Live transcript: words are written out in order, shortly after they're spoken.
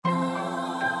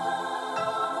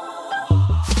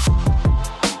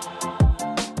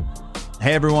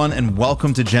Hey everyone, and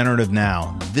welcome to Generative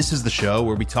Now. This is the show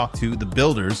where we talk to the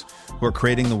builders who are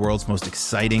creating the world's most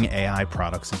exciting AI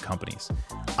products and companies.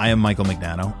 I am Michael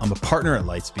Magnano. I'm a partner at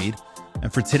Lightspeed.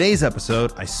 And for today's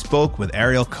episode, I spoke with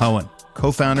Ariel Cohen,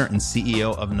 co-founder and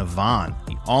CEO of Navan,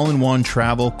 the all-in-one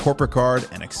travel, corporate card,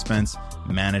 and expense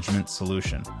management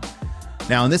solution.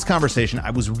 Now, in this conversation, I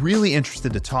was really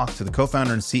interested to talk to the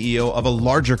co-founder and CEO of a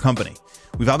larger company.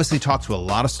 We've obviously talked to a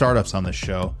lot of startups on this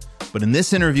show, but in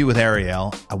this interview with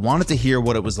Ariel, I wanted to hear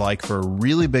what it was like for a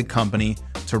really big company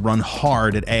to run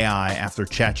hard at AI after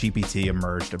ChatGPT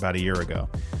emerged about a year ago.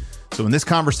 So in this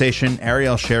conversation,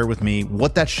 Ariel shared with me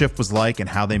what that shift was like and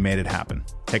how they made it happen.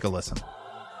 Take a listen.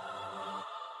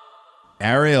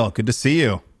 Ariel, good to see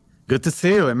you. Good to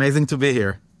see you. Amazing to be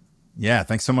here. Yeah,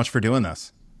 thanks so much for doing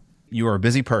this. You are a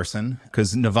busy person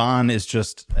because Navan is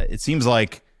just, it seems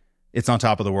like it's on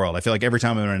top of the world. I feel like every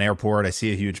time I'm in an airport, I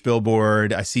see a huge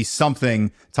billboard. I see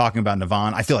something talking about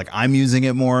Navan. I feel like I'm using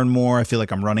it more and more. I feel like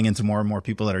I'm running into more and more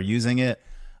people that are using it.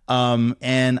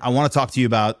 And I want to talk to you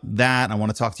about that. I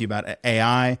want to talk to you about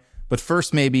AI. But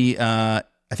first, maybe I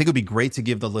think it would be great to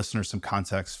give the listeners some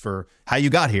context for how you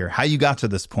got here, how you got to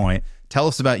this point. Tell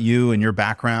us about you and your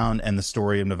background and the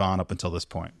story of Navan up until this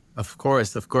point. Of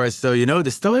course. So,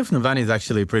 the story of Navan is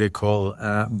actually pretty cool.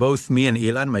 Both me and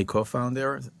Ilan, my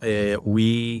co-founder,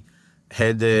 we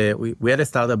had a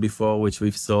startup before, which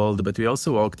we've sold, but we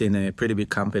also worked in pretty big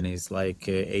companies like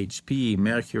HP,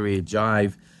 Mercury,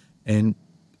 Jive. And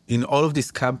in all of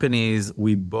these companies,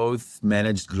 we both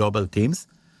managed global teams,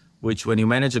 which when you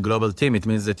manage a global team, it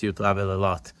means that you travel a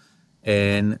lot.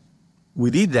 And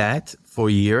we did that for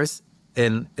years.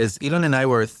 And as Elon and I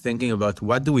were thinking about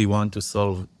what do we want to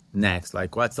solve next,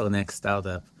 like what's our next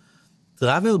startup,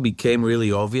 travel became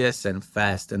really obvious and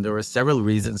fast. And there were several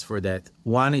reasons for that.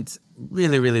 One, it's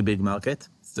really, really big market.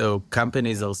 So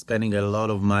companies are spending a lot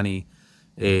of money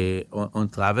on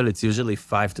travel. It's usually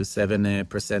 5 to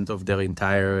 7% of their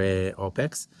entire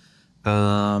OPEX.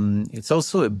 It's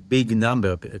also a big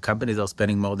number. Companies are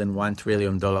spending more than $1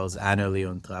 trillion annually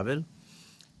on travel.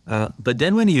 But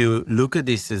then when you look at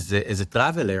this as a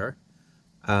traveler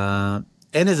and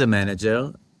as a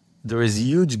manager, there is a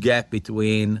huge gap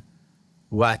between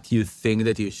what you think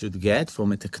that you should get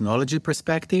from a technology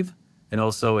perspective and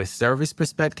also a service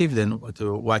perspective than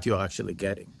what you're actually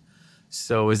getting.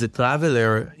 So as a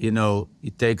traveler, it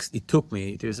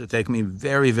used to take me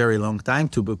very, very long time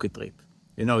to book a trip.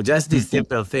 Just this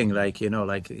simple thing, like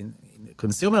in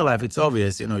consumer life, it's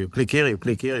obvious, you click here, you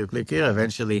click here, you click here,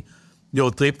 eventually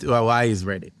your trip to Hawaii is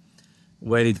ready.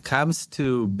 When it comes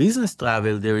to business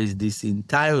travel, there is this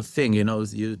entire thing,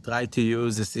 you try to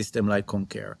use a system like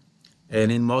Concur.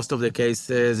 And in most of the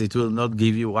cases, it will not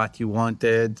give you what you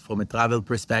wanted from a travel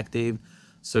perspective.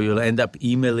 So you'll end up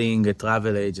emailing a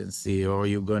travel agency or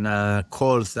you're going to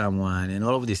call someone and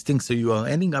all of these things. So you are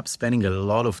ending up spending a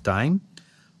lot of time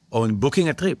on booking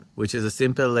a trip, which is a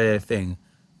simple thing.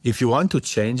 If you want to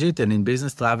change it, and in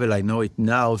business travel, I know it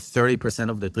now,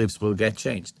 30% of the trips will get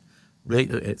changed.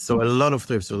 So a lot of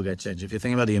trips will get changed. If you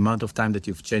think about the amount of time that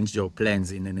you've changed your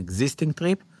plans in an existing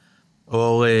trip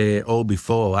or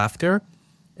before or after,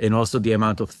 and also the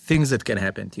amount of things that can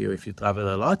happen to you if you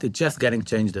travel a lot, it's just getting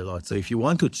changed a lot. So if you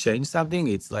want to change something,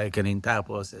 it's like an entire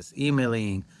process,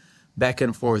 emailing, back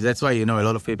and forth. That's why, a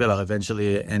lot of people are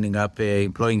eventually ending up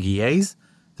employing EAs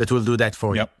that will do that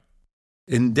for you.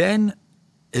 And then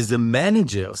as a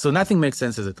manager, so nothing makes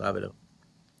sense as a traveler.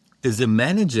 As a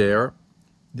manager,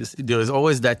 there is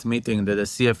always that meeting that the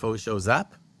CFO shows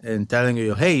up and telling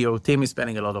you, hey, your team is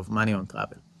spending a lot of money on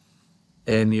travel.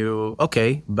 And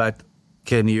okay, but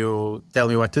can you tell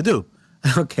me what to do?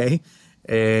 Okay.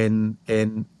 And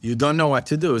you don't know what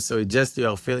to do. So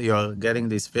you're getting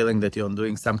this feeling that you're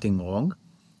doing something wrong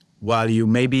while you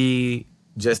maybe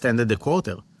just ended the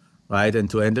quarter, right? And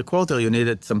to end the quarter, you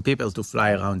needed some people to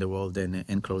fly around the world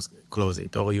and close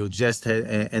it. Or you just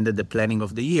ended the planning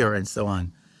of the year and so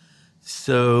on.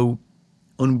 So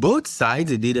on both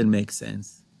sides, it didn't make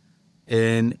sense.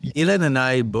 And Ilan and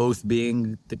I both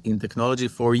being in technology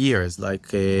for years,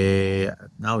 like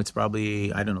now it's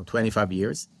probably, 25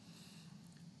 years.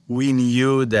 We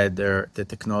knew that the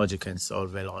technology can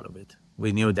solve a lot of it.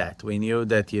 We knew that.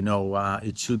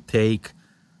 It should take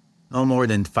no more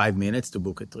than 5 minutes to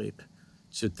book a trip.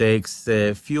 It should take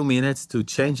a few minutes to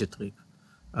change a trip.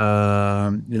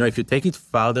 If you take it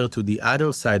further to the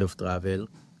other side of travel,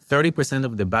 30%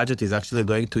 of the budget is actually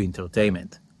going to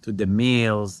entertainment, to the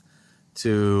meals,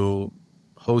 to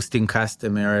hosting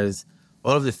customers,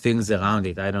 all of the things around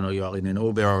it. I don't know, you are in an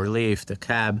Uber or Lyft, a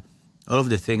cab, all of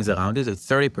the things around it, it's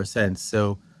 30%.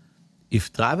 So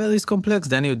if travel is complex,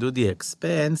 then you do the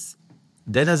expense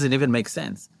that doesn't even make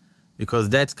sense because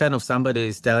that's kind of somebody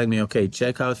is telling me, okay,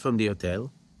 check out from the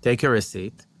hotel, take a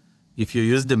receipt. If you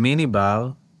use the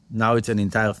minibar, now it's an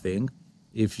entire thing.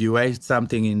 If you ate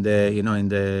something in the,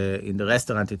 in the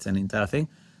restaurant, it's an entire thing.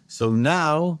 So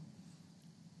now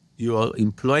you are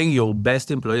employing your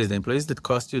best employees, the employees that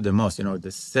cost you the most,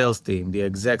 the sales team, the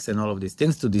execs and all of these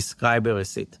things to describe a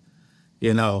receipt.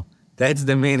 That's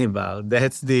the minibar.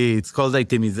 It's called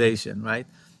itemization, right?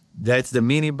 That's the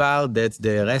minibar, that's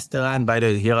the restaurant. By the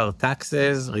way, here are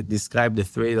taxes. We describe the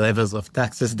 3 levels of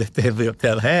taxes that every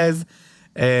hotel has.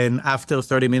 And after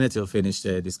 30 minutes, you'll finish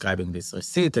describing this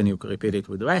receipt, and you can repeat it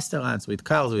with restaurants, with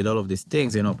cars, with all of these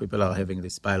things. People are having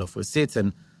this pile of receipts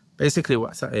and basically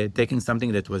taking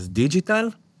something that was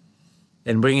digital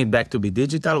and bringing it back to be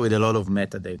digital with a lot of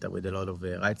metadata, with a lot of,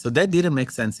 right? So that didn't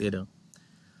make sense either.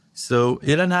 So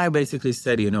Ilan and I basically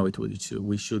said,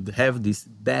 we should have this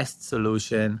best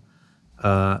solution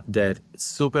that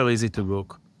super easy to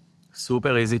book,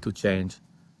 super easy to change,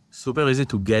 super easy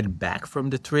to get back from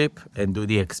the trip and do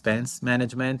the expense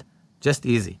management. Just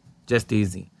easy.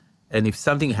 And if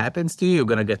something happens to you, you're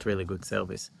going to get really good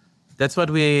service. That's what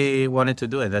we wanted to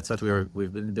do, and that's what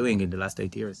we've been doing in the last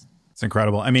 8 years. It's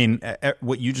incredible. I mean,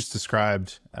 what you just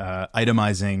described,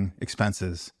 itemizing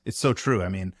expenses, it's so true. I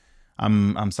mean,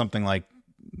 I'm something like,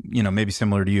 maybe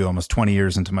similar to you, almost 20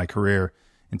 years into my career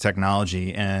in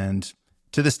technology. And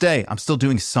to this day, I'm still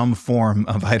doing some form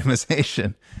of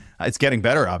itemization. It's getting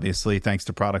better, obviously, thanks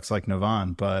to products like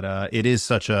Navan, but it is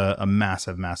such a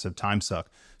massive, massive time suck.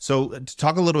 So to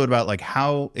talk a little bit about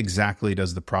how exactly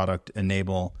does the product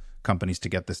enable companies to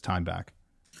get this time back?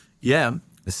 Yeah.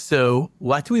 So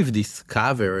what we've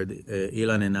discovered,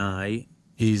 Ilan and I,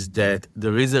 is that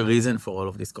there is a reason for all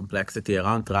of this complexity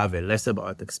around travel, less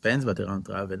about expense, but around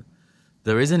travel.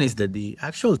 The reason is that the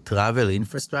actual travel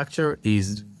infrastructure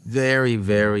is very,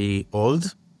 very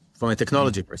old from a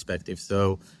technology perspective.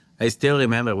 So I still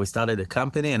remember we started a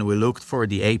company and we looked for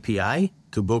the API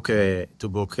to book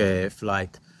a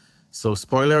flight. So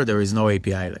spoiler, there is no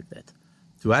API like that.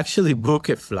 To actually book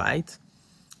a flight,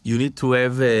 you need to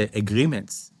have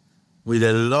agreements with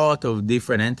a lot of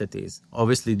different entities,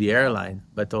 obviously the airline,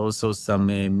 but also some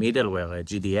middleware,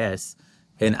 GDS,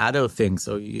 and other things.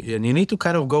 So you need to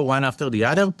kind of go one after the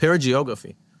other per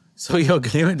geography. So the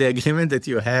agreement that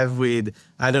you have with,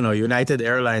 United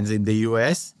Airlines in the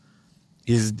US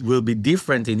will be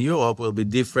different in Europe, will be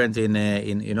different in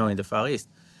the Far East.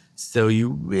 So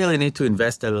you really need to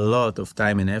invest a lot of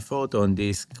time and effort on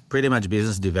this pretty much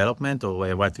business development,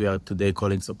 or what we are today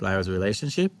calling suppliers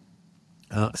relationship.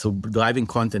 So driving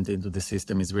content into the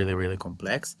system is really, really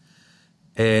complex.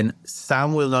 And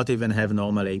some will not even have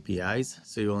normal APIs.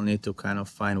 So you'll need to kind of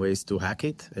find ways to hack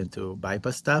it and to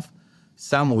bypass stuff.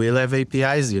 Some will have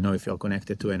APIs, if you're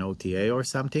connected to an OTA or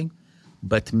something.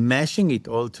 But meshing it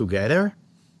all together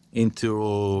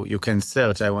into, you can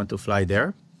search, I want to fly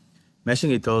there.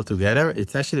 Meshing it all together,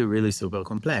 it's actually really super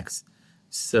complex.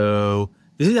 So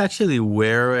this is actually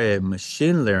where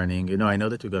machine learning, I know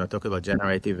that we're going to talk about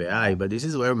generative AI, but this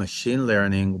is where machine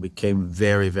learning became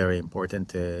very, very important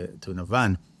to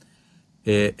Navan.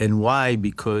 And why?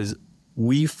 Because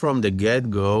we, from the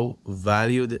get-go,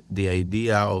 valued the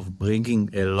idea of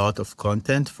bringing a lot of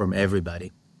content from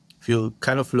everybody. If you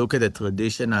kind of look at a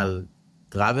traditional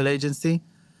travel agency,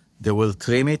 they will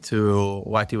trim it to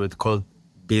what you would call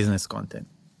business content.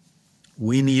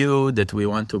 We knew that we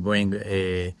want to bring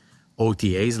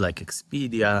OTAs like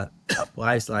Expedia,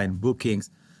 Priceline, bookings,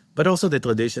 but also the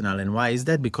traditional. And why is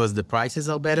that? Because the prices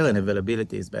are better and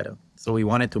availability is better. So we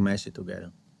wanted to mesh it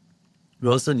together. We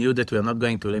also knew that we are not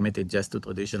going to limit it just to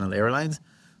traditional airlines,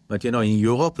 but in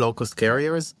Europe, low-cost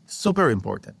carriers, super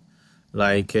important.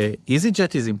 Like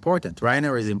EasyJet is important,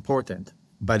 Ryanair is important,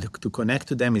 but to connect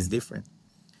to them is different.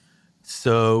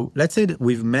 So let's say that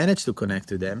we've managed to connect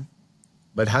to them,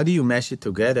 but how do you mesh it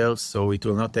together so it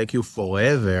will not take you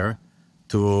forever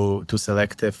to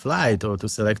select a flight or to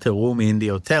select a room in the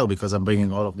hotel because I'm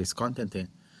bringing all of this content in?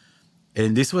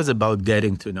 And this was about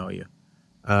getting to know you.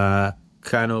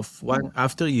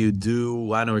 After you do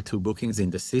 1 or 2 bookings in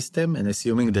the system and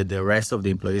assuming that the rest of the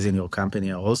employees in your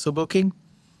company are also booking,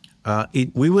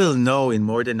 we will know in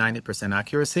more than 90%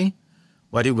 accuracy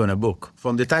what you're going to book.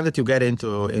 From the time that you get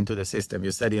into the system,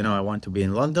 you said, I want to be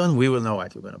in London, we will know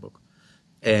what you're going to book.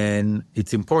 And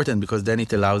it's important because then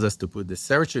it allows us to put the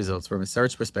search results from a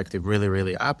search perspective really,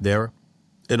 really up there.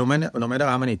 And no matter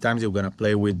how many times you're going to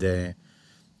play with the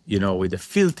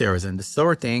filters and the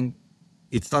sorting,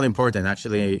 it's not important.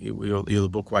 Actually, you'll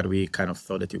book what we kind of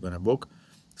thought that you're going to book.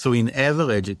 So in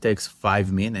average, it takes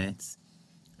 5 minutes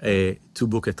to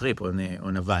book a trip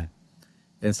on a van.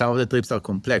 And some of the trips are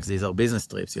complex. These are business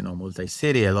trips,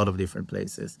 multi-city, a lot of different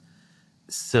places.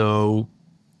 So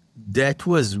that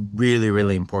was really,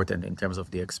 really important in terms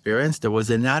of the experience. There was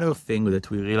another thing that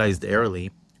we realized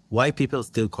early, why people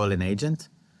still call an agent,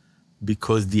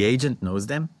 because the agent knows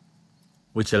them,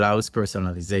 which allows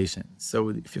personalization. So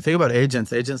if you think about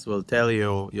agents will tell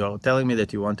you, you're telling me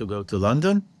that you want to go to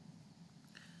London.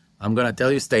 I'm going to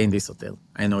tell you, stay in this hotel.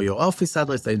 I know your office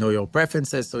address. I know your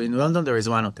preferences. So in London, there is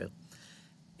one hotel.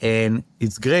 And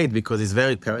it's great because it's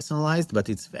very personalized, but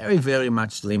it's very, very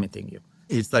much limiting you.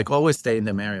 It's like always stay in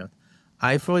the Marriott.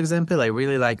 For example, I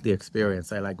really like the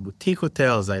experience. I like boutique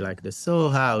hotels. I like the Soho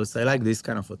House. I like these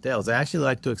kind of hotels. I actually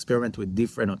like to experiment with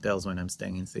different hotels when I'm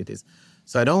staying in cities.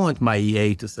 So I don't want my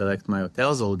EA to select my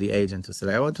hotels or the agent to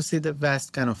select. I want to see the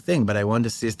vast kind of thing, but I want a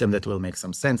system that will make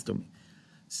some sense to me.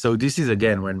 So this is,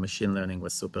 again, when machine learning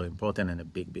was super important and a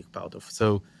big, big part of.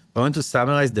 So I want to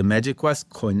summarize, the magic was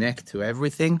connect to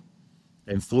everything,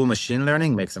 and through machine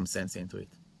learning, make some sense into it.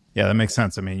 Yeah, that makes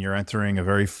sense. I mean, you're entering a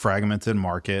very fragmented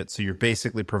market. So you're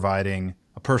basically providing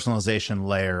a personalization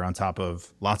layer on top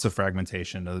of lots of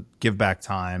fragmentation to give back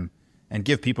time and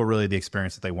give people really the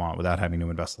experience that they want without having to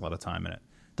invest a lot of time in it.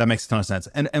 That makes a ton of sense.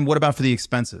 And what about for the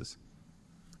expenses?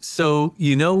 So,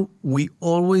 we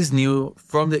always knew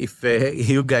from if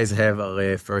you guys have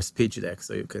our first pitch deck,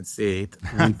 so you can see it,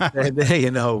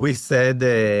 we said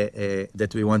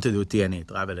that we want to do T&E,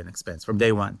 travel and expense, from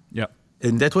day one. Yeah.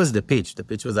 And that was the pitch. The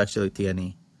pitch was actually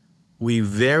T&E. We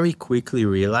very quickly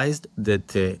realized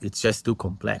that it's just too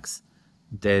complex,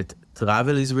 that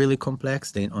travel is really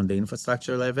complex on the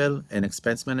infrastructure level, and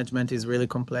expense management is really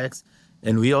complex.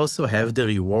 And we also have the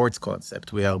rewards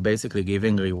concept. We are basically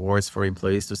giving rewards for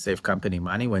employees to save company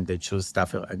money when they choose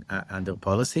stuff under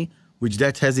policy, which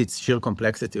that has its sheer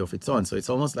complexity of its own. So it's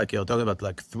almost like you're talking about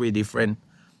like 3 different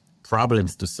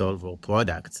problems to solve or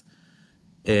products.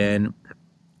 And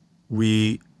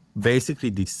we basically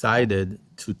decided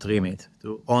to trim it,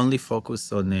 to only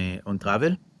focus on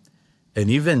travel. And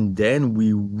even then,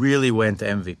 we really went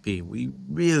MVP. We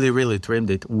really, really trimmed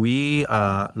it. We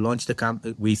launched the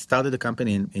company. We started the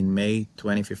company in May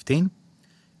 2015.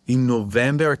 In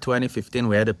November 2015,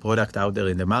 we had a product out there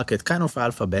in the market, kind of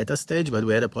alpha beta stage, but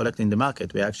we had a product in the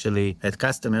market. We actually had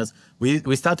customers.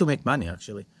 We started to make money,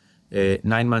 actually,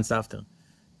 9 months after.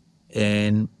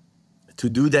 And to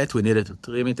do that, we needed to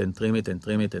trim it and trim it and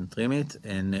trim it and trim it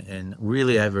and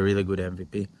really have a really good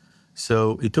MVP.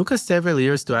 So it took us several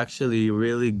years to actually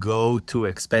really go to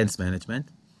expense management.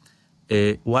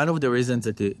 One of the reasons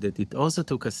that it also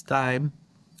took us time,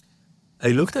 I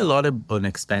looked a lot on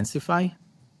Expensify,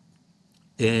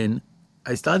 and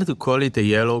I started to call it a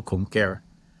yellow Concur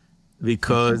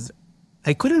because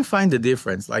I couldn't find the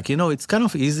difference. It's kind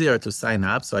of easier to sign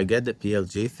up, so I get the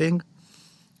PLG thing.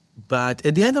 But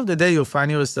at the end of the day, you'll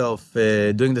find yourself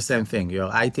doing the same thing.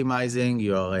 You're itemizing,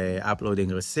 you're uploading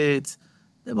receipts.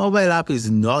 The mobile app is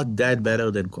not that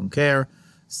better than Concur.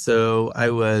 So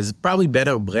I was probably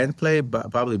better brand play,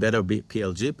 but probably better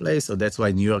PLG play. So that's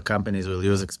why newer companies will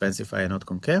use Expensify and not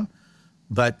Concur.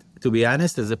 But to be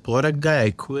honest, as a product guy,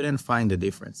 I couldn't find the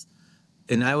difference.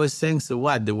 And I was saying, so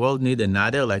what? The world need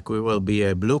another, like we will be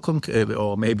a blue Concur,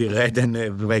 or maybe red, and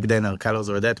back then our colors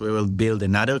were that. We will build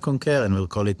another Concur and we'll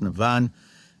call it Navan.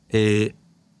 I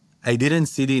didn't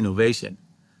see the innovation.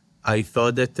 I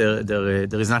thought that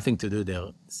there is nothing to do there.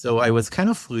 So I was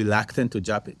kind of reluctant to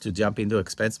jump into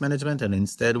expense management, and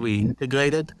instead we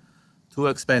integrated to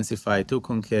Expensify, to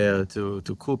Concur, to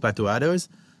Coupa, to others,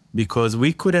 because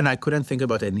I couldn't think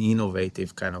about an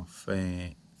innovative kind of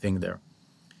thing there.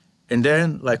 And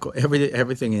then, like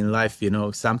everything in life,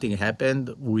 something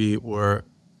happened. We were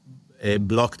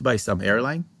blocked by some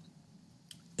airline.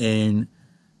 And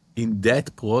in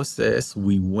that process,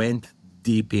 we went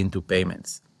deep into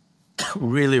payments.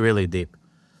 Really, really deep.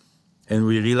 And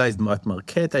we realized what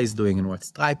Marqeta is doing and what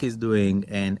Stripe is doing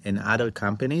and other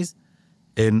companies.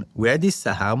 And we had this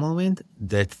aha moment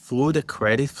that through the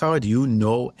credit card,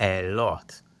 a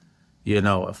lot,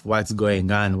 of what's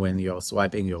going on when you're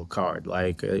swiping your card.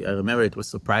 Like, I remember it was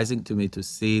surprising to me to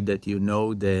see that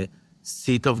the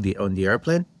seat on the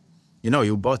airplane.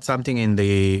 You bought something in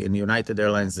the United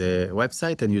Airlines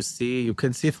website, and you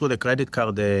can see through the credit card,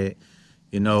 on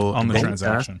the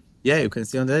transaction. Yeah, you can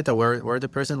see on the data where the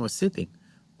person was sitting.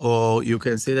 Or you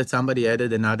can see that somebody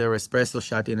added another espresso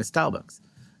shot in a Starbucks.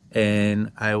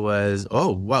 And I was,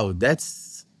 oh, wow,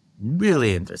 that's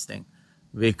really interesting.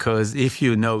 Because if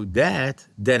you know that,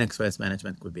 then expense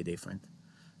management could be different.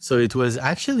 So it was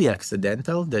actually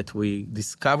accidental that we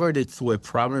discovered it through a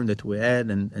problem that we had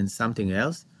and something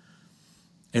else.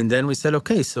 And then we said,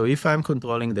 okay, so if I'm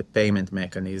controlling the payment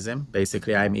mechanism,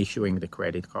 basically I'm issuing the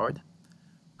credit card,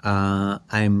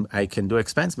 I can do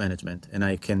expense management. And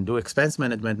I can do expense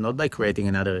management not by creating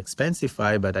another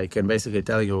Expensify, but I can basically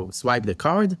tell you, swipe the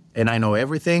card, and I know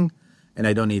everything, and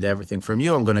I don't need everything from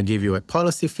you. I'm going to give you a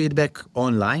policy feedback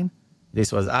online.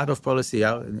 This was out of policy,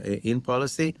 out in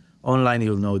policy. Online,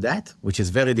 you'll know that, which is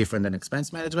very different than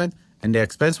expense management. And the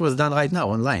expense was done right now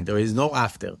online. There is no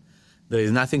after. There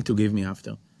is nothing to give me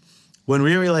after. When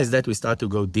we realized that, we start to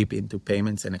go deep into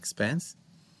payments and expense.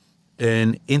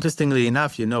 And interestingly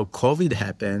enough, COVID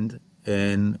happened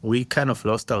and we kind of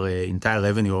lost our entire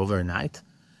revenue overnight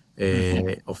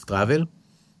of travel.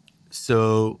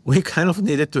 So we kind of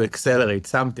needed to accelerate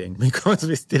something because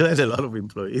we still had a lot of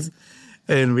employees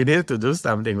and we needed to do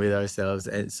something with ourselves.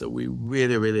 And so we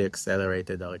really, really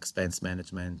accelerated our expense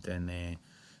management and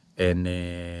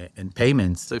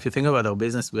payments. So if you think about our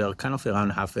business, we are kind of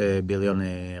around $500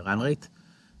 million run rate.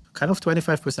 Kind of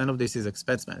 25% of this is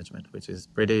expense management, which is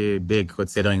pretty big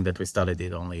considering that we started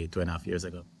it only 2.5 years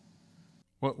ago.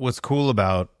 What's cool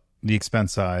about the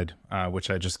expense side, which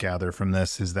I just gather from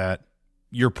this, is that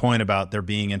your point about there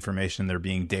being information, there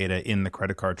being data in the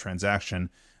credit card transaction,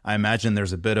 I imagine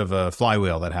there's a bit of a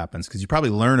flywheel that happens because you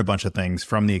probably learn a bunch of things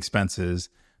from the expenses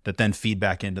that then feed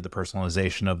back into the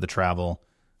personalization of the travel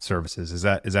services. Is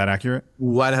that accurate?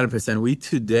 100%. We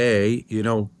today,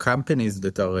 companies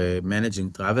that are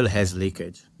managing travel has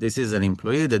leakage. This is an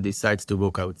employee that decides to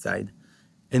book outside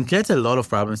and creates a lot of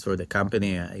problems for the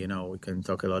company. We can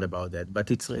talk a lot about that, but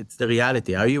it's the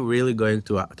reality. Are you really going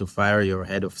to fire your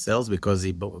head of sales because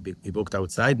he booked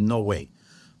outside? No way,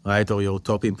 right? Or your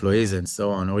top employees and so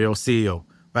on, or your CEO,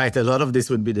 right? A lot of this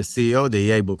would be the CEO, the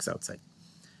EA books outside.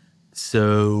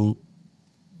 So,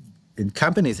 and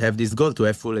companies have this goal to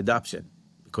have full adoption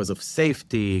because of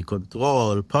safety,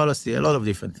 control, policy, a lot of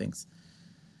different things.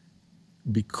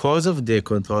 Because of the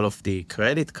control of the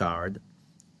credit card,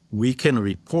 we can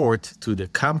report to the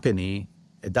company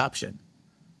adoption.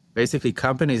 Basically,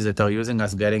 companies that are using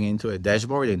us getting into a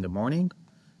dashboard in the morning,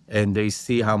 and they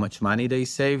see how much money they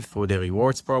save for the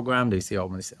rewards program. They see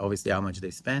obviously how much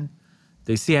they spend.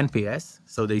 They see NPS,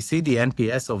 so they see the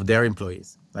NPS of their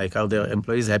employees. Like, are their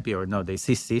employees happy or not? They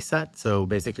see CSAT, so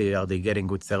basically, are they getting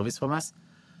good service from us?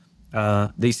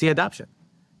 They see adoption.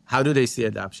 How do they see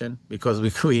adoption? Because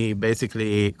we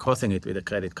basically crossing it with the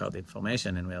credit card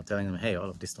information, and we are telling them, hey, all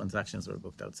of these transactions were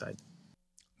booked outside.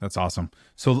 That's awesome.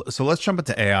 So let's jump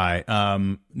into AI.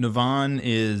 Navan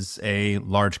is a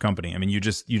large company. I mean, you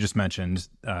just mentioned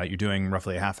you're doing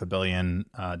roughly $500 million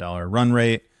run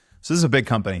rate. So this is a big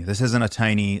company. This isn't a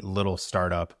tiny little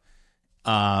startup.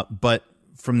 But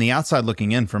from the outside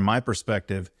looking in, from my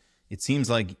perspective, it seems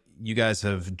like you guys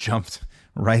have jumped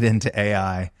right into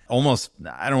AI. Almost,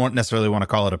 I don't necessarily want to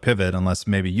call it a pivot unless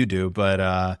maybe you do,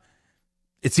 but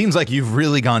it seems like you've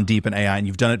really gone deep in AI and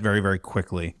you've done it very, very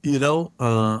quickly.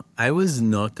 I was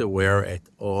not aware at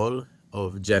all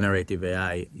of generative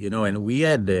AI, and we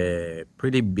had a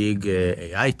pretty big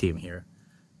AI team here,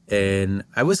 and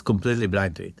I was completely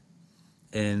blind to it.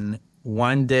 And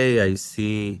one day I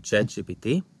see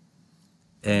ChatGPT,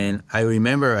 and I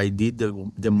remember I did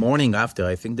the morning after.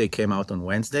 I think they came out on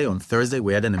Wednesday. On Thursday,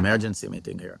 we had an emergency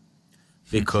meeting here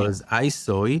because I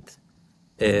saw it,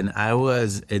 and I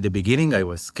was, at the beginning, I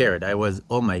was scared. I was,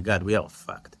 oh my God, we are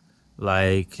fucked.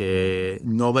 Like,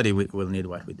 nobody will need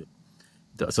what we do.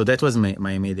 So that was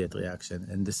my immediate reaction.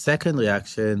 And the second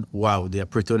reaction, wow, the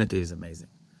opportunity is amazing.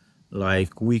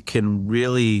 Like, we can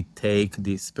really take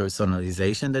this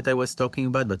personalization that I was talking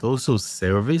about, but also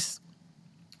service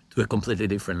to a completely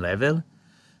different level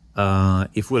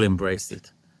if we'll embrace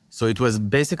it. So it was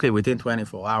basically within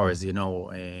 24 hours,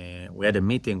 we had a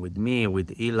meeting with me,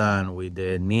 with Ilan, with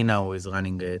Nina, who is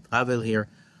running travel here,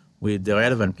 with the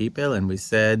relevant people, and we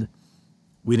said,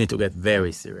 we need to get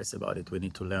very serious about it. We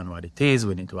need to learn what it is.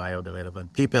 We need to hire the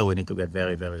relevant people. We need to get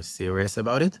very, very serious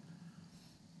about it.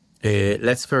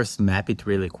 Let's first map it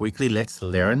really quickly. Let's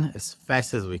learn as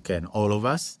fast as we can, all of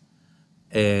us,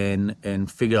 and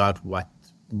figure out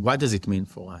what does it mean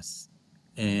for us.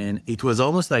 And it was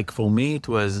almost like, for me, it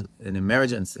was an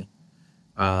emergency.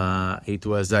 I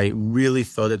really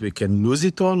thought that we can lose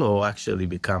it all or actually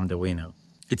become the winner.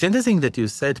 It's interesting that you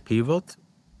said pivot.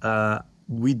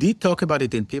 We did talk about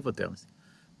it in pivot terms.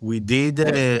 We did.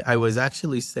 I was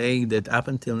actually saying that up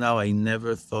until now, I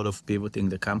never thought of pivoting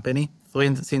the company.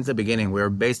 Since the beginning, we're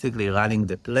basically running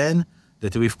the plan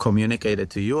that we've communicated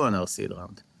to you on our seed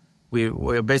round.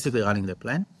 We're basically running the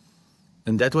plan.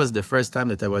 And that was the first time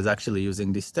that I was actually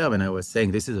using this term, and I was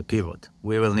saying this is a pivot.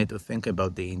 We will need to think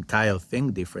about the entire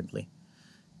thing differently.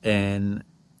 And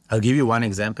I'll give you one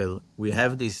example. We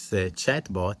have this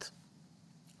chatbot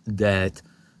that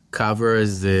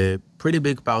covers a pretty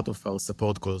big part of our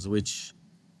support calls, which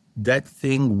that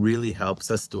thing really helps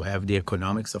us to have the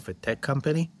economics of a tech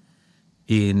company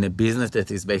in a business that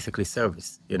is basically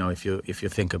service, if you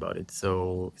think about it.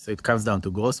 So it comes down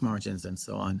to gross margins and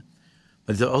so on.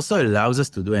 But it also allows us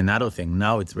to do another thing.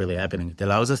 Now it's really happening. It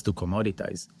allows us to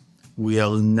commoditize. We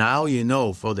are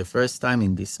now, for the first time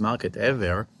in this market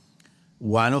ever,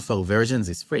 one of our versions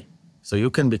is free. So you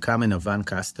can become a Navan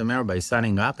customer by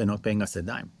signing up and not paying us a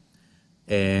dime.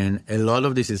 And a lot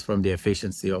of this is from the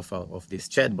efficiency of this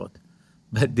chatbot.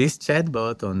 But this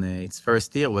chatbot on its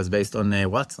first year was based on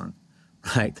Watson,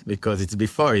 right? Because it's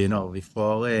before you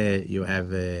have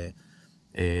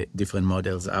different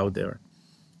models out there.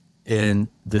 And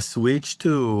the switch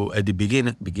to, at the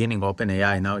beginning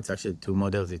OpenAI, now it's actually two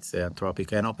models, it's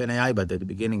Anthropic and OpenAI, but at the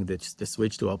beginning, the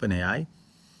switch to OpenAI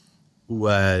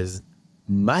was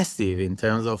massive in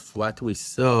terms of what we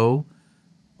saw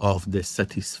of the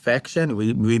satisfaction.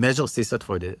 We measure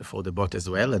CSAT for the bot as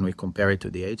well, and we compare it to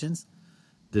the agents.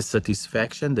 The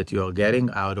satisfaction that you are getting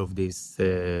out of this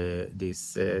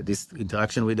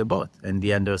interaction with the bot, and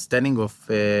the understanding of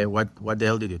what the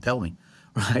hell did you tell me,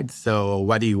 right? So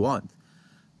what do you want?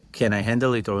 Can I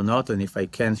handle it or not? And if I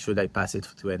can, should I pass it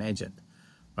to an agent,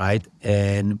 right?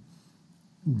 And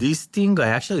this thing, I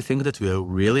actually think that we are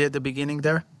really at the beginning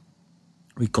there.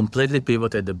 We completely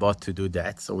pivoted the bot to do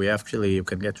that. So you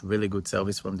can get really good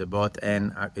service from the bot,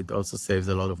 and it also saves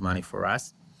a lot of money for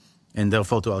us and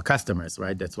therefore to our customers,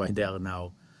 right? That's why they are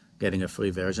now getting a free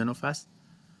version of us.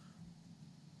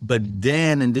 But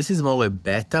then, and this is more a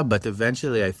beta, but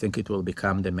eventually I think it will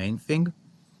become the main thing.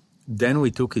 Then we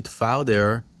took it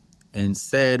further and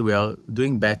said, we are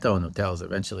doing beta on hotels.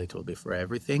 Eventually it will be for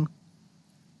everything.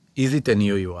 Is it a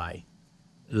new UI?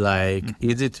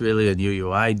 Is it really a new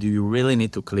UI? Do you really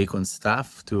need to click on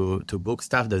stuff to book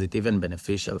stuff? Does it even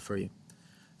beneficial for you?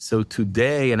 So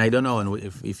today, and I don't know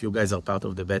if you guys are part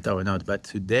of the beta or not, but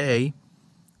today,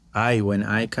 when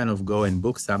I kind of go and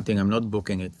book something, I'm not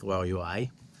booking it through our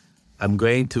UI. I'm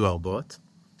going to our bot,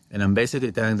 and I'm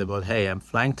basically telling the bot, hey, I'm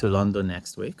flying to London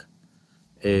next week.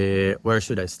 Where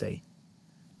should I stay?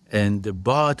 And the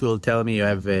bot will tell me you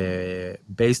have,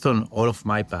 based on all of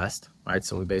my past, right?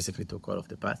 So we basically took all of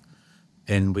the past,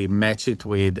 and we match it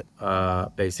with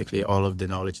basically all of the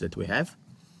knowledge that we have.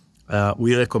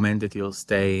 We recommend that you'll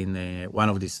stay in one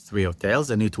of these 3 hotels,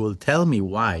 and it will tell me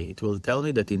why. It will tell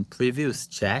me that in previous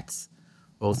chats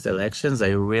or selections, I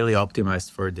really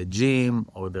optimized for the gym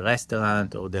or the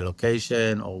restaurant or the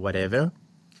location or whatever.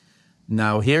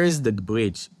 Now, here is the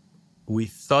bridge. We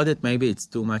thought that maybe it's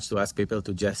too much to ask people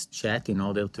to just chat in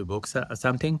order to book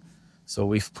something. So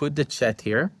we've put the chat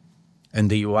here and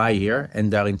the UI here,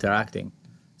 and they're interacting.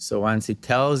 So once it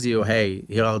tells you, hey,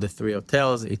 here are the 3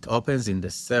 hotels, it opens in the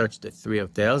search the 3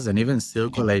 hotels and even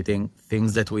circulating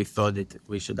things that we thought that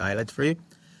we should highlight for you.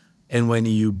 And when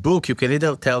you book, you can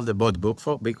either tell the bot book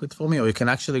it for me, or you can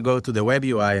actually go to the web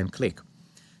UI and click.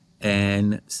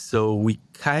 And so we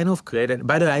kind of created,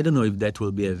 by the way, I don't know if that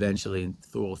will be eventually in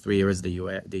 2 or 3 years,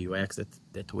 the UX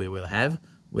that we will have.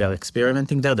 We are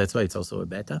experimenting there. That's why it's also a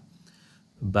beta.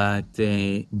 But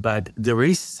there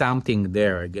is something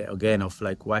there, again, of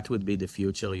what would be the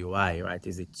future UI, right?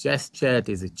 Is it just chat?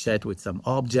 Is it chat with some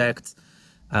objects?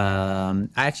 I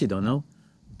actually don't know.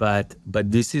 But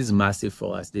this is massive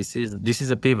for us. This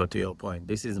is a pivot, to your point.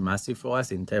 This is massive for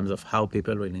us in terms of how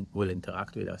people will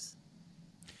interact with us.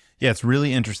 Yeah, it's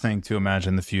really interesting to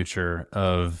imagine the future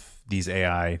of these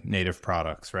AI native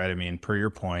products, right? I mean, per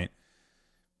your point,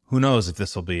 who knows if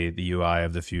this will be the UI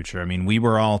of the future? I mean, we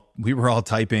were all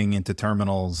typing into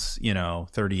terminals,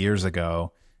 30 years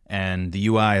ago, and the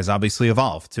UI has obviously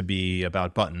evolved to be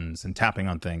about buttons and tapping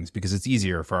on things because it's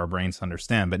easier for our brains to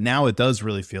understand. But now it does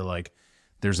really feel like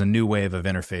there's a new wave of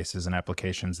interfaces and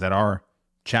applications that are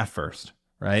chat first,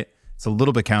 right? It's a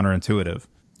little bit counterintuitive.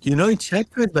 It's chat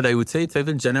first, but I would say it's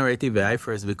even generative AI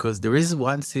first, because there is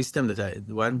one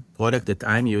one product that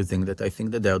I'm using that I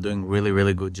think that they're doing really,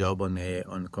 really good job on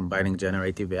combining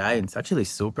generative AI. And it's actually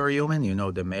Superhuman,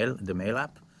 the mail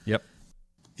app. Yep.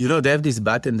 They have this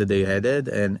button that they added,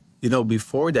 and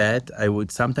before that, I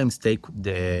would sometimes take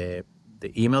the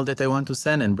email that I want to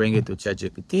send and bring it to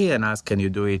ChatGPT and ask, can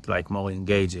you do it more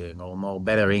engaging or more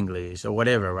better English or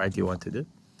whatever, right, you want to do.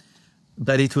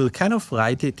 But it will kind of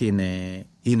write it in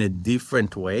a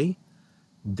different way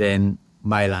than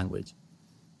my language.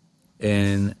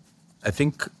 And I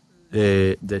think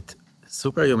that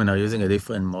Superhuman are using a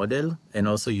different model and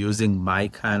also using my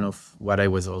kind of what I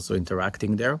was also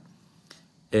interacting there.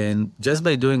 And just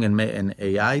by doing an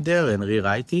AI there and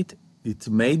rewrite it, it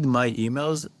made my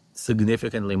emails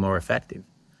significantly more effective.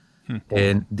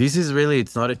 And this is really,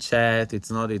 it's not a chat.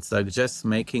 It's like just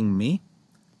making me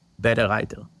better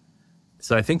writer.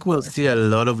 So I think we'll see a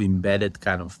lot of embedded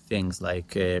kind of things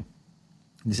like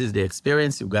this is the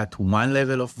experience. You got one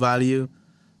level of value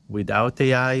without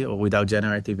AI or without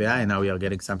generative AI, and now we are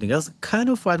getting something else. Kind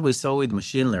of what we saw with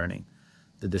machine learning,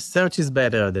 that the search is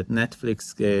better, that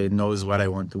Netflix knows what I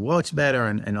want to watch better,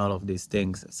 and all of these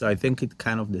things. So I think it's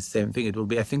kind of the same thing. It will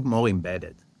be, I think, more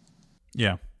embedded.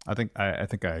 Yeah, I think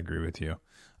I agree with you.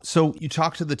 So you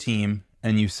talk to the team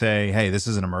and you say, "Hey, this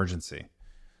is an emergency."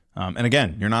 And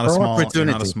again, you're not a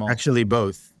small. Actually,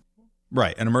 both.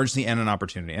 Right, an emergency and an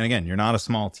opportunity. And again, you're not a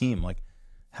small team. Like,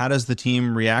 how does the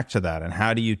team react to that, and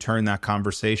how do you turn that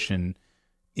conversation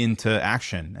into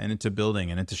action and into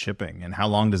building and into shipping? And how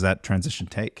long does that transition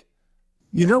take?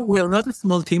 We're not a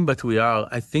small team, but we are.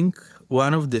 I think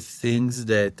one of the things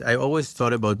that I always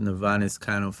thought about Navan is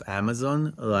kind of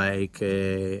Amazon. Like,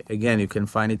 again, you can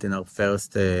find it in our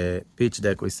first pitch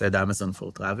deck. We said Amazon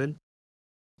for travel.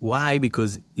 Why?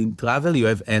 Because in travel, you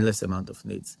have endless amount of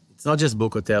needs. It's not just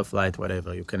book, hotel, flight,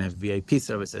 whatever. You can have VIP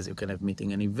services. You can have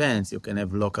meeting and events. You can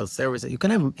have local services. You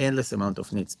can have endless amount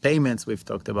of needs. Payments, we've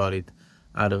talked about it,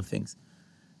 other things.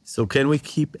 So can we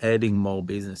keep adding more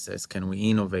businesses? Can we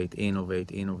innovate?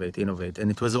 And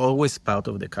it was always part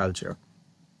of the culture.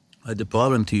 The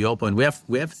problem, to your point, we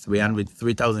have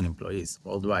 3,000 employees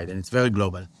worldwide, and it's very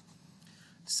global.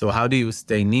 So how do you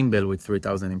stay nimble with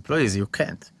 3,000 employees? You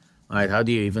can't. Right? How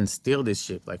do you even steer this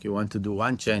ship? Like, you want to do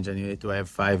one change and you need to have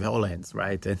 5 whole hands,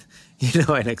 right? And,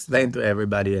 and explain to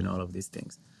everybody and all of these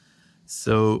things.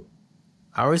 So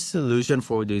our solution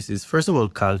for this is, first of all,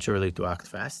 culturally to act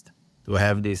fast, to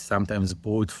have this sometimes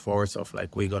brute force of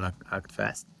like, we're going to act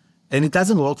fast. And it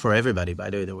doesn't work for everybody, by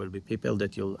the way. There will be people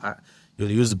that you'll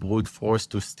use brute force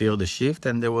to steer the ship,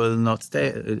 and they will not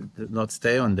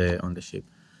stay on the ship.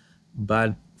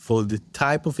 But for the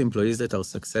type of employees that are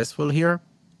successful here,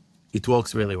 it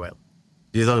works really well.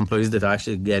 These are employees that are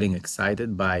actually getting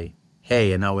excited by,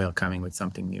 hey, and now we are coming with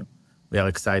something new. We are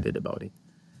excited about it.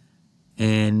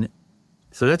 And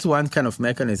so that's one kind of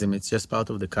mechanism. It's just part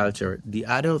of the culture. The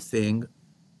other thing,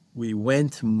 we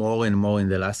went more and more in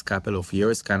the last couple of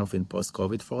years, kind of in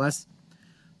post-COVID for us,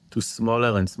 to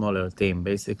smaller and smaller team.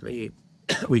 Basically,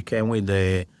 we came with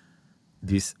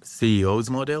these CEOs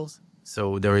models.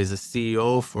 So there is a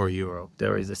CEO for Europe.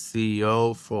 There is a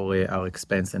CEO for our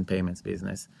expense and payments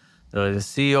business. There is a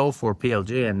CEO for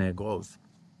PLG and growth.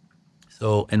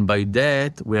 So, and by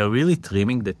that, we are really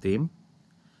trimming the team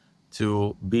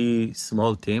to be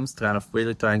small teams,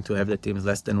 really trying to have the teams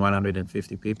less than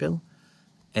 150 people,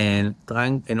 and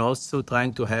also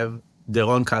trying to have their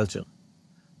own culture.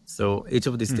 So each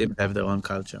of these teams have their own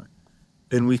culture.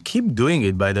 And we keep doing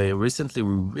it. By the way, recently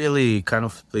we really kind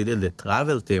of split the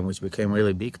travel team, which became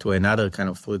really big, to another kind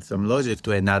of, through some logic,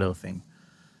 to another thing.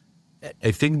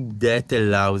 I think that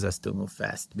allows us to move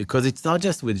fast, because it's not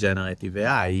just with generative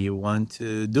AI. You want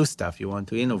to do stuff, you want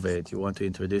to innovate, you want to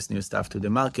introduce new stuff to the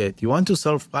market, you want to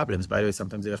solve problems. By the way,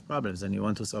 sometimes you have problems and you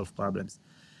want to solve problems.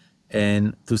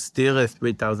 And to steer a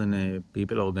 3,000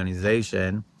 people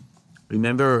organization,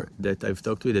 remember that I've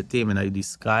talked with the team and I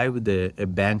described a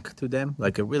bank to them,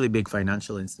 like a really big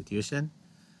financial institution,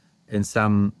 and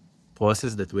some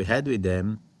process that we had with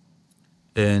them.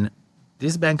 And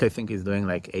this bank, I think, is doing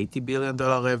like $80 billion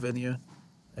revenue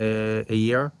a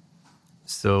year.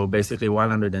 So basically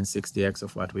 160x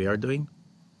of what we are doing.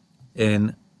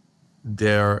 And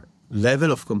their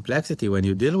level of complexity when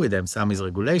you deal with them, some is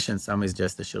regulation, some is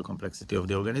just the sheer complexity of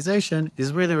the organization,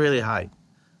 is really, really high.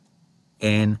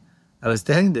 And I was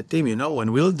telling the team,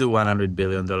 when we'll do $100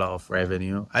 billion of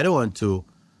revenue, I don't want to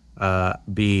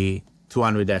be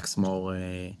 200x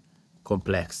more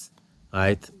complex,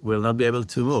 right? We'll not be able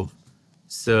to move.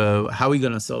 So how are we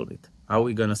going to solve it?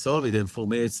 And for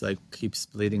me, it's like keep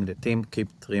splitting the team, keep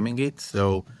trimming it,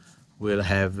 so we'll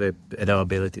have a better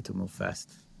ability to move fast.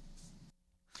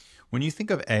 When you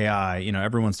think of AI,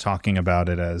 everyone's talking about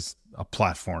it as a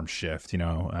platform shift.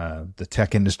 The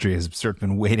tech industry has sort of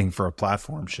been waiting for a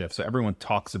platform shift. So everyone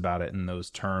talks about it in those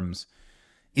terms.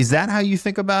 Is that how you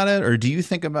think about it? Or do you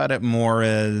think about it more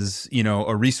as,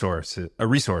 a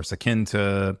resource akin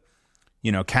to,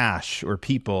 cash or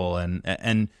people?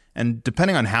 And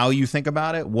depending on how you think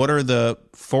about it, what are the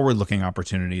forward-looking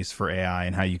opportunities for AI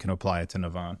and how you can apply it to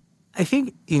Navan? I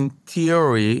think in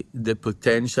theory, the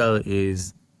potential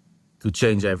is to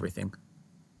change everything.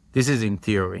 This is in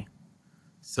theory.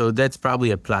 So that's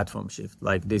probably a platform shift.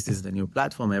 Like, this is the new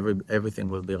platform, everything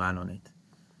will be run on it.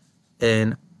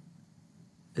 And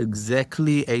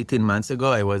exactly 18 months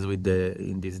ago, I was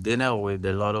in this dinner with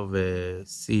a lot of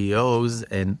CEOs,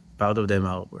 and part of them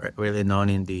are really known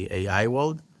in the AI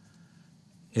world.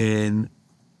 And,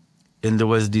 and there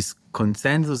was this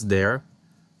consensus there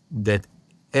that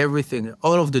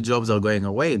all of the jobs are going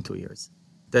away in 2 years.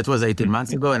 That was 18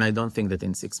 months ago, and I don't think that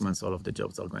in 6 months all of the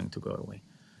jobs are going to go away.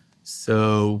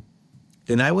 So,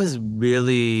 and I was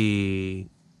really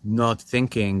not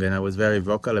thinking, and I was very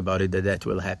vocal about it, that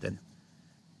will happen.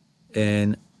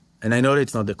 And I know that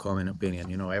it's not the common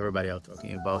opinion. Everybody are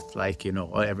talking about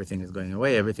everything is going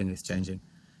away, everything is changing.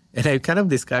 And I kind of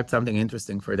described something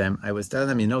interesting for them. I was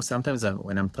telling them, sometimes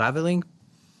when I'm traveling,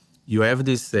 you have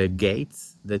these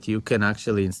gates that you can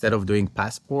actually, instead of doing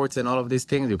passports and all of these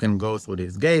things, you can go through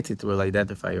these gates. It will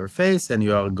identify your face, and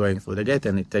you are going through the gate,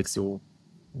 and it takes you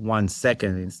 1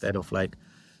 second instead of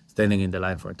standing in the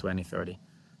line for 20, 30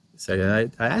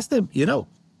 seconds. I asked them,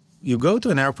 you go to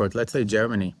an airport, let's say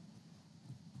Germany,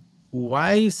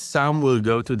 why some will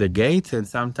go to the gate and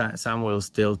sometimes some will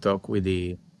still talk with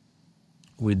the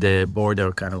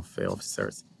border kind of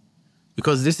officers?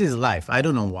 Because this is life. I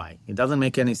don't know why. It doesn't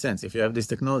make any sense. If you have this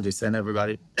technology, send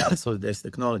everybody so there's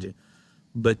technology.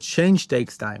 But change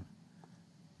takes time.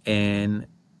 And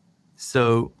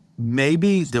so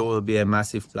maybe there will be a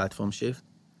massive platform shift.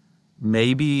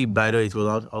 Maybe, by the way, it will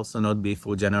also not be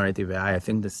through generative AI. I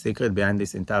think the secret behind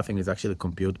this entire thing is actually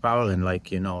compute power and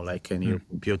can you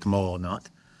compute more or not?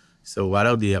 So what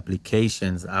are the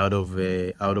applications out of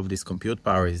this compute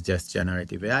power is just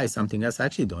generative AI. Something else I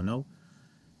actually don't know.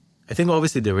 I think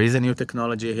obviously there is a new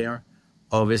technology here.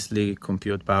 Obviously,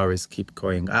 compute power is keep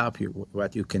going up.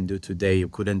 What you can do today, you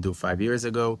couldn't do 5 years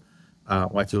ago.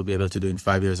 What you'll be able to do in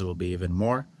 5 years will be even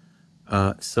more.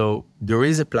 So there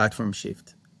is a platform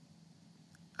shift.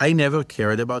 I never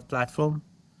cared about platform.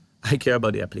 I care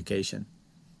about the application.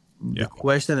 Yeah. The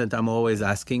question that I'm always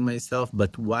asking myself,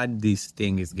 but what this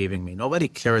thing is giving me? Nobody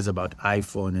cares about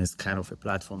iPhone as kind of a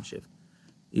platform shift.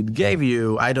 It gave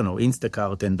you, I don't know,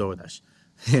 Instacart and DoorDash.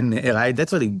 And right,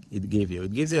 that's what it gave you.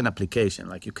 It gives you an application,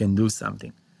 like you can do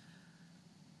something.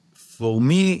 For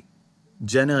me,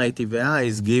 generative AI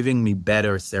is giving me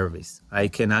better service. I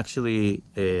can actually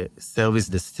service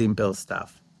the simple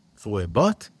stuff through a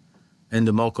bot and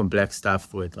the more complex stuff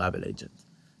through a travel agent.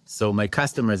 So my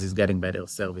customers is getting better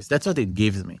service. That's what it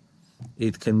gives me.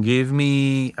 It can give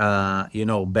me,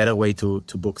 better way to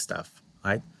book stuff,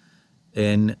 right?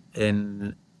 And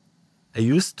I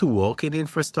used to work in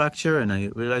infrastructure, and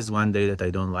I realized one day that I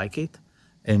don't like it,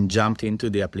 and jumped into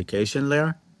the application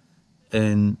layer.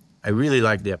 And I really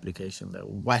like the application layer.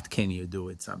 What can you do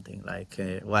with something?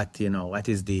 What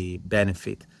is the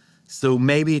benefit? So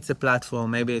maybe it's a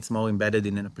platform, maybe it's more embedded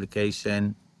in an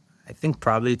application. I think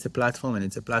probably it's a platform, and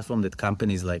it's a platform that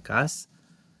companies like us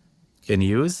can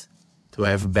use to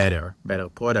have better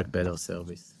product, better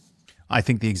service. I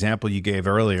think the example you gave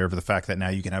earlier of the fact that now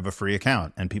you can have a free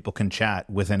account and people can chat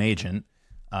with an agent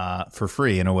for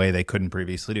free in a way they couldn't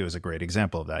previously do is a great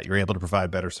example of that. You're able to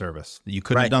provide better service. You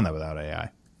couldn't have done that without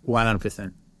AI.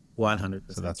 100%. 100%.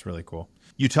 So that's really cool.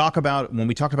 You talk about, when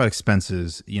we talk about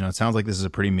expenses, it sounds like this is a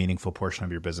pretty meaningful portion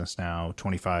of your business now,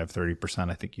 25,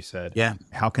 30%, I think you said. Yeah.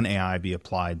 How can AI be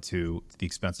applied to the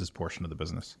expenses portion of the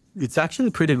business? It's actually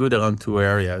pretty good around 2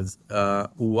 areas.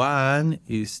 One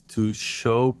is to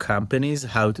show companies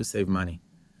how to save money.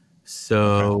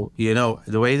 So,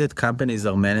 the way that companies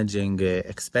are managing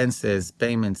expenses,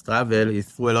 payments, travel is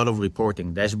through a lot of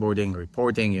reporting, dashboarding,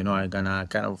 reporting. I'm going to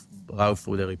kind of browse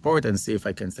through the report and see if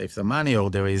I can save some money or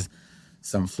there is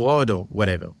some fraud or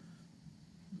whatever.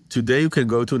 Today, you can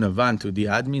go to Navan, to the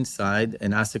admin side,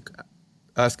 and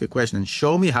ask a question,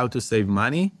 show me how to save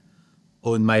money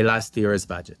on my last year's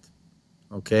budget.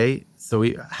 Okay? So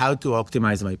how to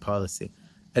optimize my policy.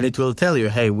 And it will tell you,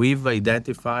 hey, we've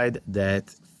identified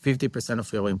that 50%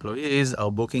 of your employees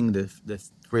are booking the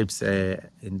trips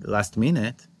in the last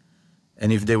minute.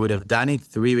 And if they would have done it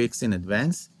 3 weeks in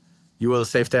advance, you will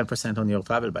save 10% on your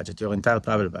travel budget, your entire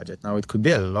travel budget. Now, it could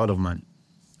be a lot of money.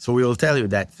 So we will tell you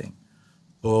that thing.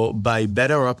 Or by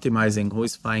better optimizing who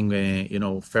is flying,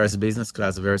 first business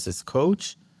class versus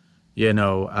coach,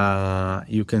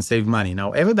 you can save money.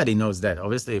 Now, everybody knows that.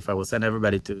 Obviously, if I will send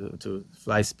everybody to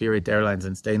fly Spirit Airlines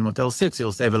and stay in Motel 6,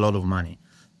 you'll save a lot of money.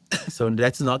 So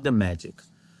that's not the magic.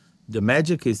 The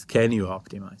magic is, can you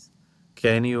optimize?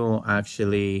 Can you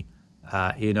actually,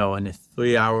 in a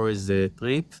 3 hours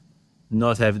trip,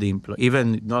 not have the employee,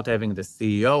 even not having the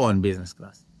CEO on business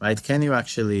class, right? Can you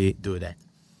actually do that?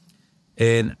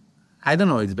 And I don't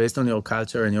know, it's based on your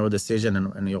culture and your decision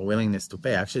and your willingness to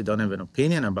pay. I actually don't have an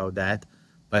opinion about that,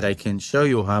 but I can show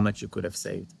you how much you could have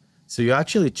saved. So you're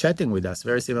actually chatting with us,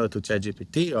 very similar to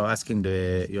ChatGPT. You're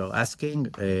asking,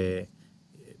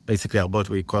 basically our bot,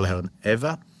 we call her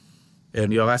Eva,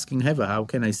 and you're asking Eva, how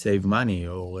can I save money,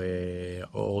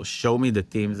 or show me the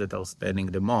teams that are spending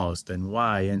the most and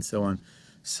why, and so on.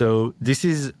 So this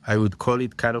is, I would call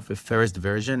it kind of a first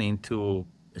version into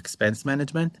expense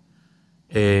management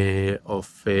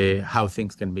of how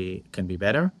things can be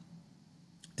better.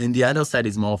 And the other side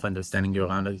is more of understanding your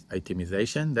own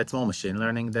itemization. That's more machine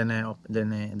learning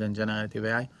than generative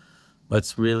AI. But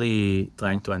it's really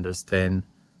trying to understand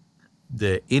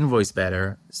the invoice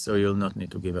better, so you'll not need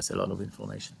to give us a lot of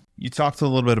information. You talked a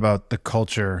little bit about the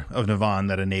culture of Navan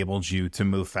that enabled you to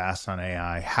move fast on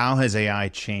AI. How has AI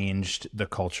changed the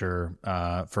culture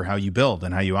for how you build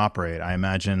and how you operate? I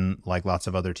imagine, like lots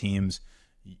of other teams,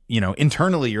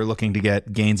 internally you're looking to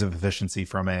get gains of efficiency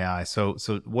from AI. So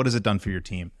what has it done for your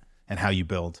team and how you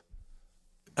build?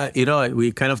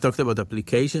 We kind of talked about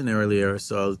application earlier,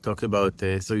 so I'll talk about,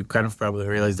 so you kind of probably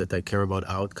realize that I care about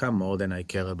outcome more than I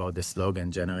care about the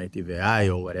slogan, generative AI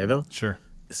or whatever. Sure.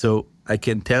 So I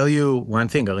can tell you one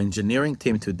thing, our engineering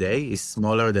team today is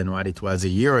smaller than what it was a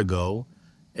year ago,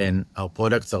 and our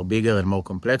products are bigger and more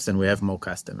complex, and we have more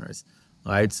customers,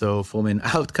 right? So from an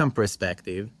outcome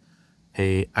perspective,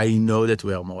 I know that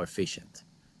we are more efficient,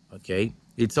 okay?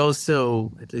 It's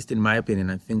also, at least in my opinion,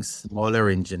 I think smaller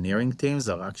engineering teams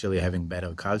are actually having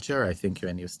better culture. I think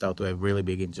when you start to have really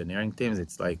big engineering teams,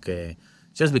 it's like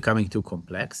just becoming too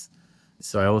complex.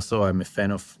 So I'm a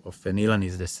fan of and Elon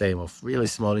is the same, of really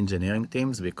small engineering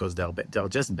teams, because they're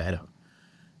just better.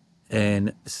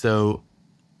 And so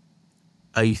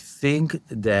I think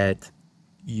that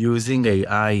using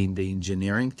AI in the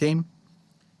engineering team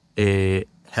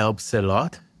helps a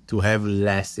lot to have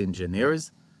less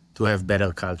engineers, to have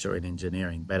better culture in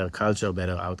engineering, better culture,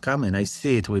 better outcome. And I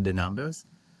see it with the numbers.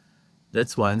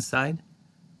 That's one side.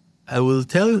 I will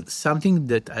tell you something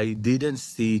that I didn't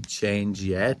see change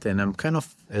yet, and I'm kind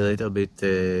of a little bit,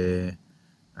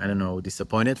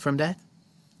 disappointed from that,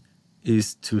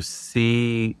 is to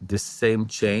see the same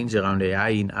change around AI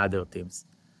in other teams.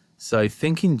 So I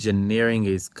think engineering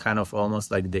is kind of almost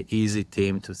like the easy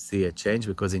team to see a change,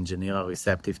 because engineers are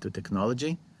receptive to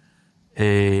technology.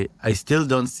 I still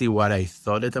don't see what I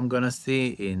thought that I'm going to see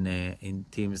in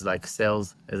teams like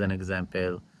sales, as an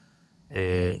example,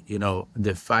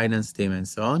 the finance team and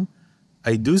so on.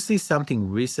 I do see something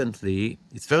recently.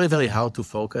 It's very, very hard to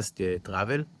focus the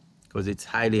travel, because it's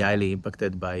highly, highly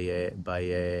impacted by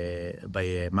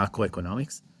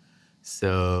macroeconomics.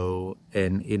 So,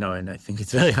 and I think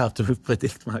it's very hard to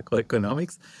predict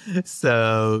macroeconomics.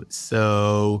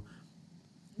 So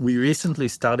we recently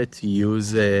started to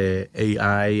use a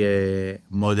AI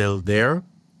model there,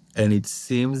 and it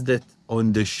seems that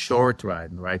on the short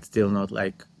run, right, still not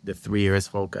like the 3 years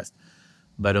forecast,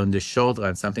 but on the short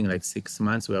run, something like 6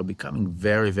 months, we are becoming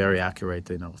very, very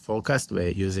accurate in our forecast. We're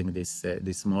using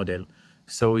this model.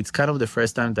 So it's kind of the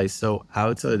first time that I saw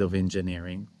outside of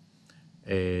engineering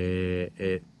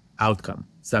outcome,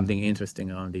 something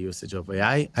interesting around the usage of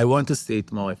AI. I want to see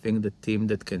it more. I think the team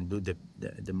that can do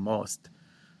the most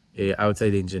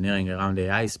outside engineering around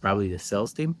AI is probably the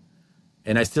sales team.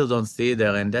 And I still don't see it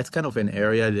there. And that's kind of an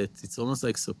area that it's almost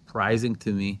like surprising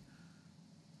to me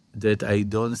that I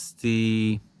don't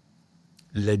see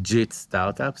legit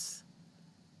startups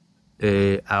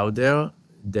out there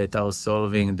that are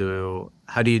solving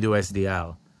how do you do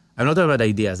SDR? I'm not talking about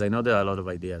ideas. I know there are a lot of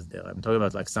ideas there. I'm talking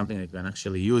about like something that you can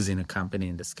actually use in a company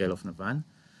in the scale of Navan.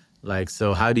 Like,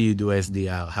 so how do you do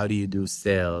SDR? How do you do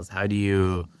sales? How do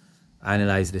you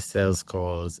analyze the sales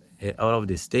calls? All of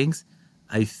these things.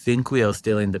 I think we are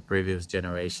still in the previous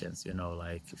generations,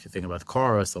 like if you think about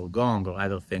Chorus or Gong or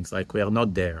other things, like we are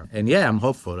not there. And yeah, I'm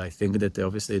hopeful. I think that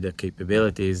obviously the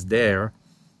capability is there,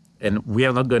 and we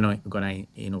are not gonna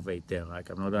innovate there. Like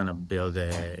I'm not gonna build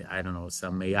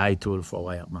some AI tool for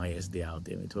my SDR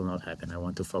team. It will not happen. I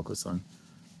want to focus on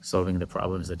solving the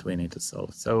problems that we need to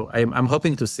solve. So I'm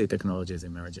hoping to see technologies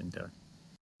emerging there.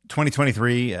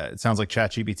 2023, it sounds like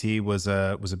ChatGPT was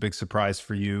a big surprise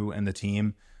for you and the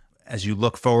team. As you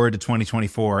look forward to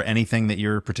 2024, anything that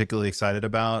you're particularly excited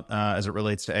about as it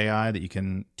relates to AI that you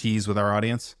can tease with our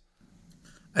audience?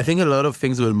 I think a lot of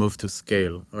things will move to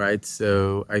scale, right?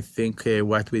 So I think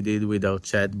what we did with our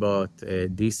chatbot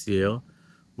this year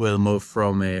will move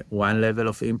from one level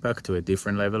of impact to a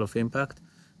different level of impact.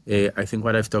 I think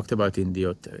what I've talked about in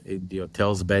the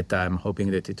hotels beta, I'm hoping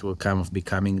that it will come of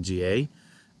becoming GA.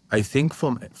 I think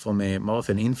from a more of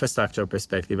an infrastructure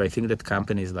perspective, I think that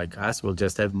companies like us will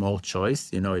just have more choice.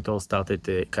 It all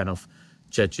started kind of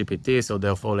ChatGPT, so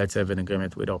therefore let's have an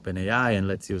agreement with OpenAI and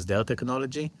let's use their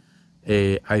technology.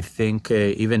 I think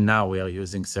even now we are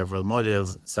using several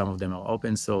models. Some of them are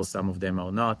open source, some of them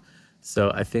are not.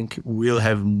 So I think we'll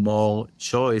have more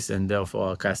choice, and therefore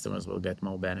our customers will get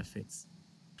more benefits.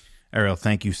 Ariel,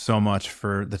 thank you so much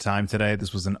for the time today.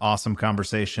 This was an awesome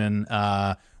conversation.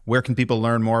 Where can people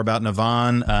learn more about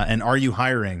Navan? And are you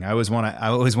hiring? I always want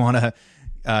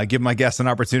to give my guests an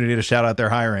opportunity to shout out their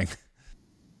hiring.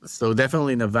 So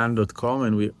definitely navan.com,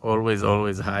 and we always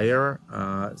hire.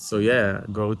 So yeah,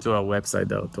 go to our website.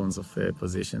 There are tons of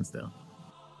positions there.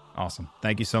 Awesome.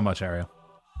 Thank you so much, Ariel.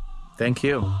 Thank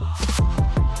you.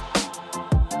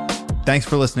 Thanks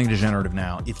for listening to Generative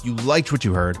Now. If you liked what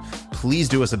you heard, please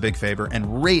do us a big favor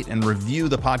and rate and review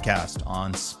the podcast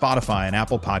on Spotify and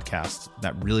Apple Podcasts.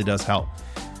 That really does help.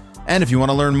 And if you want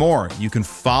to learn more, you can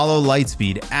follow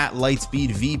Lightspeed at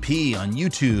LightspeedVP on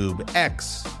YouTube,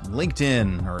 X,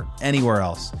 LinkedIn, or anywhere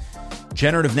else.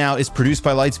 Generative Now is produced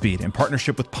by Lightspeed in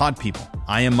partnership with Pod People.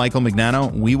 I am Michael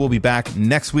Mignano. We will be back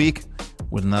next week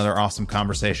with another awesome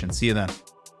conversation. See you then.